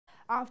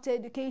after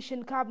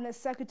Education Cabinet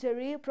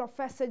Secretary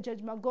Professor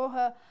Judge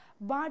Magoha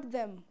barred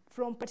them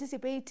from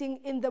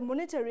participating in the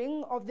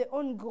monitoring of the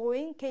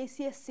ongoing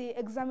Kcse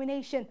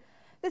examination.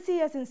 The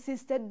CS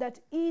insisted that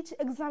each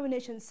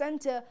examination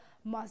center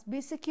must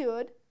be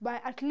secured by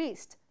at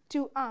least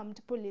 2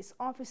 armed police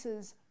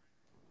officers.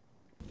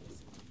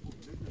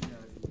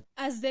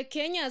 As the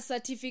Kenya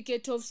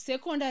Certificate of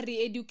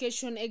Secondary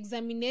Education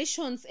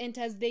Examinations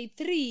enters Day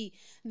 3,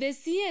 the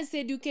CS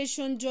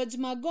Education Judge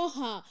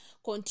Magoha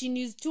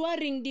continues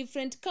touring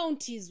different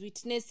counties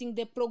witnessing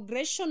the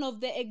progression of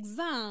the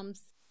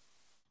exams.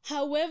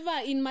 However,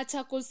 in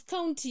Machakos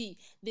County,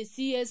 the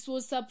CS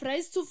was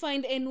surprised to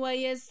find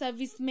NYS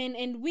servicemen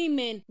and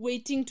women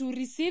waiting to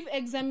receive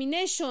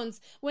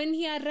examinations when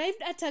he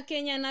arrived at a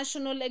Kenya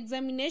National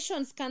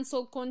Examinations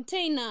Council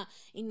container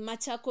in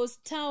Machakos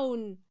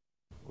town.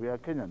 We are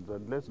Kenyans,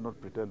 and let's not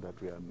pretend that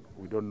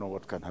we don't know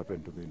what can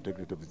happen to the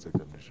integrity of this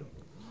examination.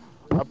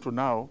 Up to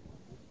now,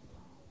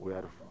 we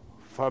are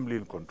firmly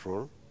in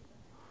control,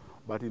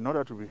 but in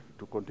order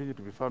to continue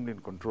to be firmly in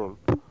control,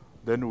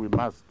 then we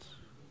must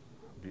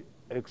be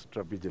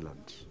extra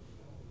vigilant.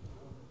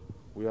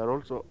 We are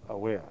also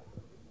aware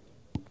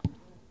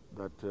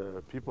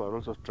that people are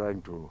also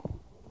trying to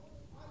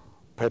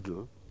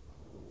peddle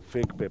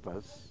fake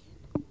papers,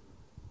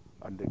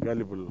 and the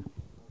gullible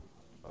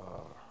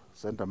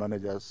center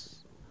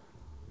managers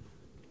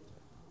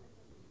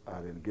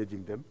are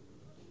engaging them.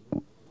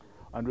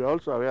 And we are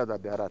also aware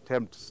that there are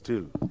attempts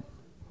still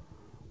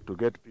to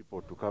get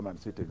people to come and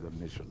sit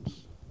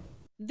examinations.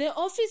 The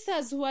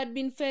officers who had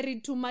been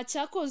ferried to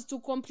Machakos to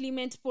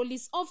complement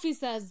police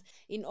officers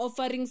in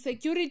offering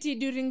security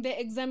during the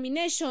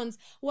examinations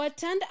were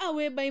turned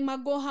away by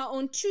Magoha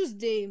on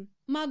Tuesday.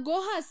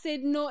 Magoha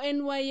said no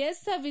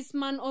NYS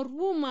serviceman or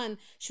woman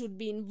should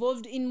be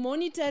involved in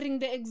monitoring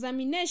the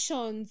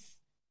examinations.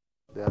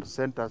 There are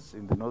centers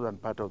in the northern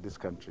part of this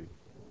country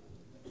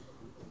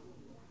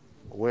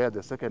where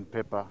the second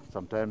paper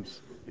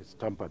sometimes is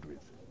tampered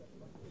with.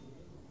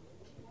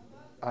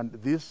 And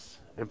this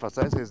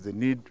emphasizes the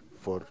need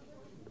for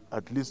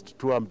at least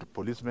 2 armed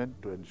policemen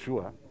to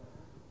ensure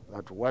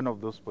that one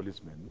of those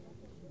policemen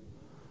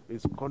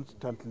is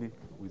constantly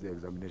with the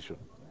examination.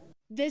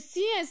 The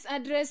CS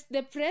addressed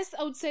the press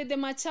outside the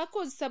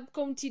Machakos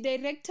Sub-County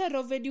Director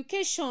of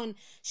Education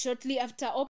shortly after